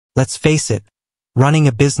Let's face it, running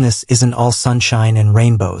a business isn't all sunshine and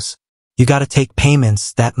rainbows. You gotta take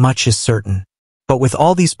payments, that much is certain. But with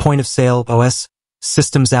all these point-of-sale POS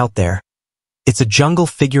systems out there, it's a jungle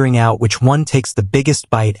figuring out which one takes the biggest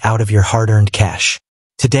bite out of your hard-earned cash.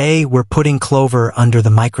 Today, we're putting Clover under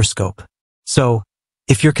the microscope. So,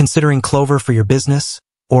 if you're considering Clover for your business,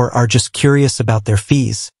 or are just curious about their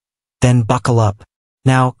fees, then buckle up.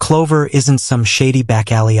 Now, Clover isn't some shady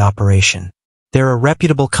back-alley operation. They're a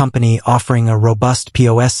reputable company offering a robust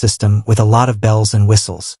POS system with a lot of bells and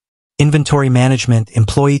whistles. Inventory management,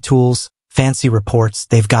 employee tools, fancy reports,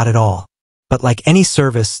 they've got it all. But like any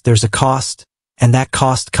service, there's a cost, and that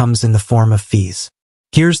cost comes in the form of fees.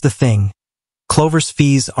 Here's the thing. Clover's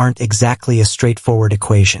fees aren't exactly a straightforward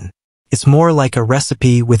equation. It's more like a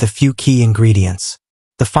recipe with a few key ingredients.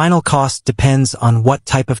 The final cost depends on what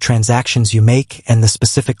type of transactions you make and the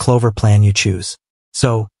specific Clover plan you choose.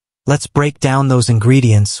 So, let's break down those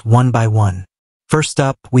ingredients one by one. First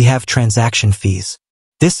up, we have transaction fees.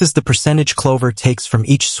 This is the percentage Clover takes from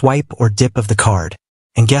each swipe or dip of the card.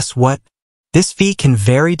 And guess what? This fee can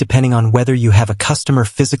vary depending on whether you have a customer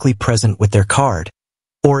physically present with their card,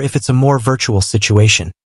 or if it's a more virtual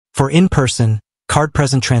situation. For in-person,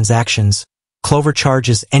 card-present transactions, Clover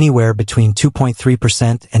charges anywhere between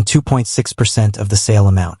 2.3% and 2.6% of the sale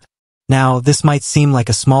amount. Now, this might seem like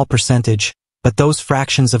a small percentage, but those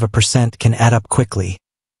fractions of a percent can add up quickly,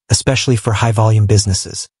 especially for high-volume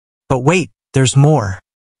businesses. But wait, there's more.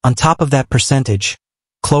 On top of that percentage,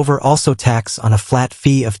 Clover also tax on a flat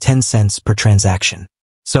fee of 10 cents per transaction.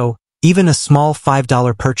 So, even a small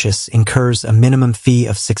 $5 purchase incurs a minimum fee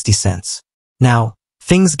of 60 cents. Now,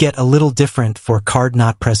 things get a little different for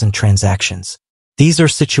card-not-present transactions. These are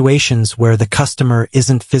situations where the customer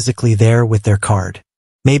isn't physically there with their card.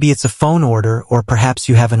 Maybe it's a phone order, or perhaps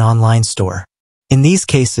you have an online store. In these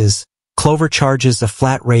cases, Clover charges a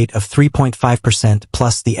flat rate of 3.5%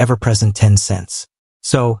 plus the ever-present 10 cents.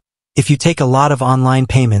 So, if you take a lot of online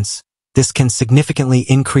payments, this can significantly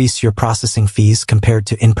increase your processing fees compared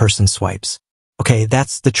to in-person swipes. Okay,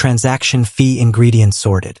 that's the transaction fee ingredient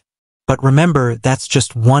sorted. But remember, that's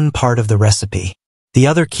just one part of the recipe. The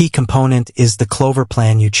other key component is the Clover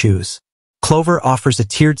plan you choose. Clover offers a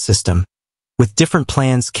tiered system, with different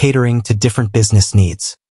plans catering to different business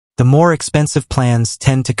needs. The more expensive plans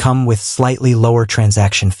tend to come with slightly lower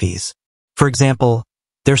transaction fees. For example,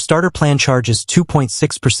 their starter plan charges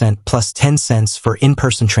 2.6% plus 10 cents for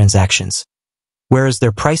in-person transactions, whereas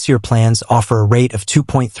their pricier plans offer a rate of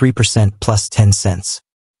 2.3% plus 10 cents.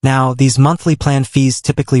 Now, these monthly plan fees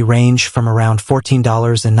typically range from around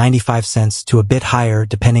 $14.95 to a bit higher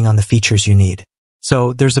depending on the features you need.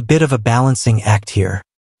 So, there's a bit of a balancing act here.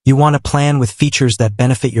 You want a plan with features that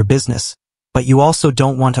benefit your business, but you also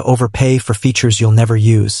don't want to overpay for features you'll never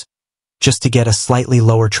use, just to get a slightly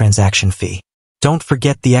lower transaction fee. Don't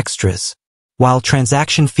forget the extras. While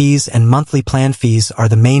transaction fees and monthly plan fees are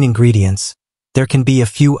the main ingredients, there can be a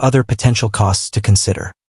few other potential costs to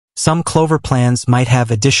consider. Some Clover plans might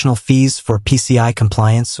have additional fees for PCI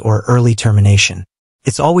compliance or early termination.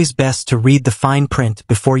 It's always best to read the fine print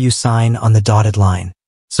before you sign on the dotted line.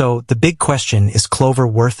 So, the big question, is Clover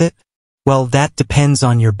worth it? Well, that depends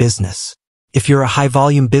on your business. If you're a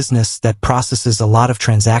high-volume business that processes a lot of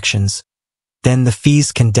transactions, then the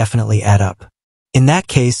fees can definitely add up. In that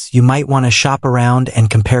case, you might want to shop around and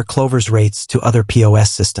compare Clover's rates to other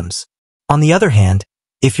POS systems. On the other hand,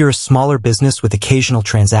 if you're a smaller business with occasional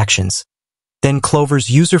transactions, then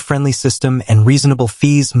Clover's user-friendly system and reasonable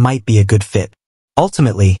fees might be a good fit.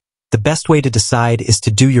 Ultimately, the best way to decide is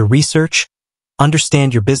to do your research,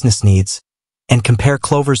 understand your business needs, and compare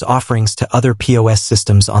Clover's offerings to other POS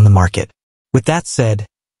systems on the market. With that said,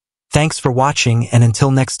 thanks for watching, and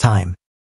until next time.